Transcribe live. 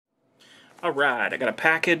Alright, I got a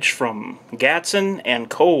package from Gadsden and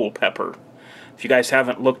Culpeper. If you guys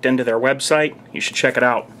haven't looked into their website, you should check it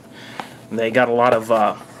out. They got a lot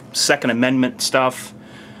of Second Amendment stuff,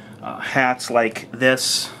 hats like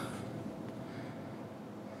this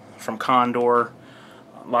from Condor,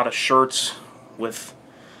 a lot of shirts with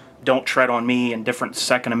 "Don't Tread on Me" and different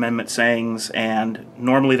Second Amendment sayings, and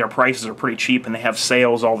normally their prices are pretty cheap and they have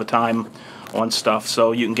sales all the time on stuff,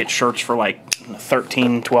 so you can get shirts for like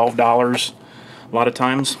 $13, $12 a lot of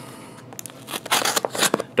times.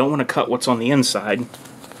 Don't want to cut what's on the inside,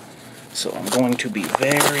 so I'm going to be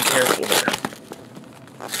very careful there.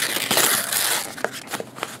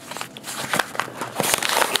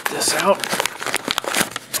 Get this out,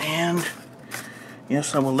 and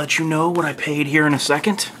yes, I will let you know what I paid here in a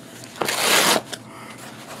second.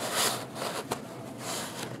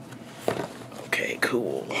 Okay,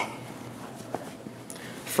 cool.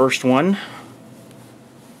 First one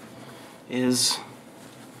is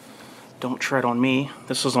 "Don't Tread on Me."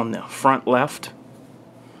 This is on the front left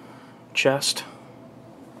chest.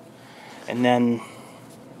 And then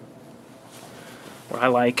what I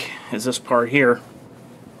like is this part here.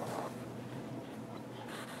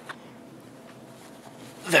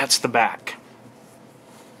 That's the back.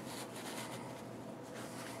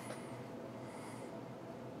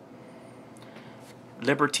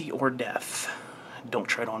 Liberty or death. Don't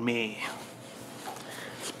tread on me.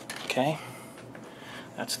 Okay.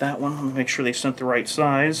 That's that one. Let me make sure they sent the right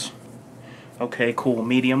size. Okay, cool.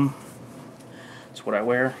 Medium. That's what I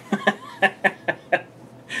wear.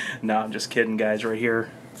 No, I'm just kidding, guys. Right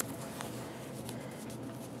here.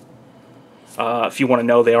 If you want to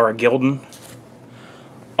know, they are a Gildan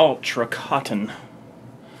Ultra Cotton.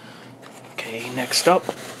 Okay, next up.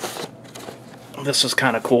 This is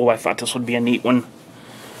kind of cool. I thought this would be a neat one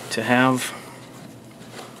to have.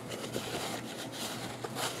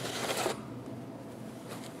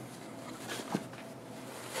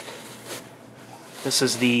 This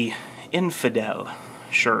is the Infidel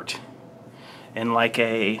shirt in like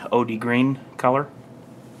a OD green color.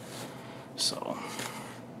 So,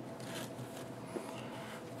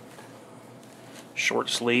 short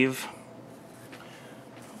sleeve.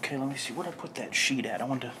 Okay, let me see what I put that sheet at. I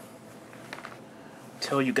wanted to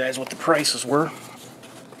tell you guys what the prices were.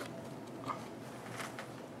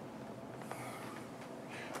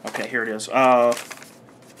 Okay, here it is.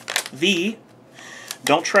 The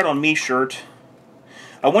 "Don't Tread on Me" shirt.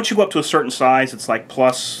 Once you go up to a certain size, it's like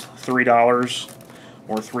plus $3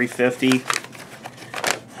 or $3.50.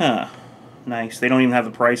 Huh. Nice. They don't even have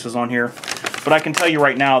the prices on here. But I can tell you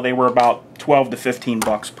right now, they were about 12 to 15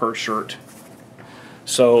 bucks per shirt.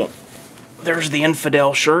 So, there's the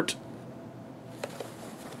Infidel shirt.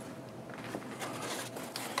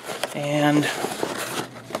 And,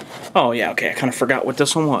 oh yeah, okay, I kind of forgot what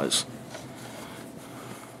this one was.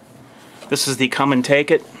 This is the Come and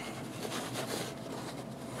Take It,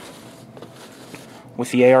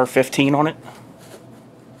 with the AR-15 on it.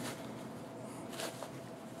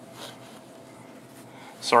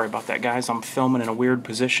 Sorry about that, guys. I'm filming in a weird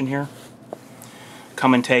position here.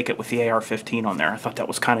 Come and Take It with the AR-15 on there. I thought that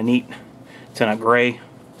was kind of neat. It's in a gray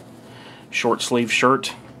short sleeve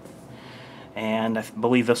shirt, and I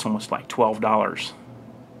believe this one was like $12.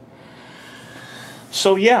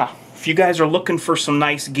 So yeah, if you guys are looking for some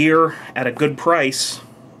nice gear at a good price,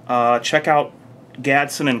 check out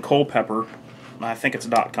Gadsden and Culpeper. I think it's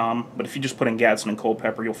 .com, but if you just put in Gadsden and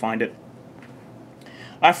Culpeper, you'll find it.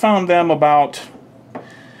 I found them about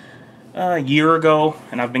a year ago,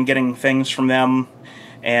 and I've been getting things from them,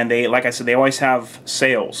 and they, like I said, they always have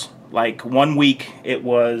sales. Like one week, it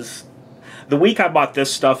was, the week I bought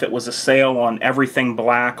this stuff, it was a sale on everything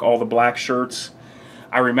black, all the black shirts.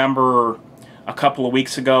 I remember a couple of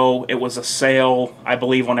weeks ago, it was a sale, I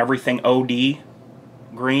believe, on everything OD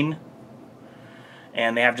green.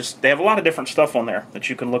 And they have a lot of different stuff on there that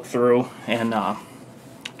you can look through and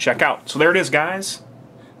check out. So there it is, guys.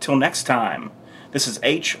 Till next time, this is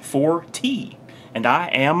H4T, and I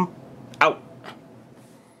am out.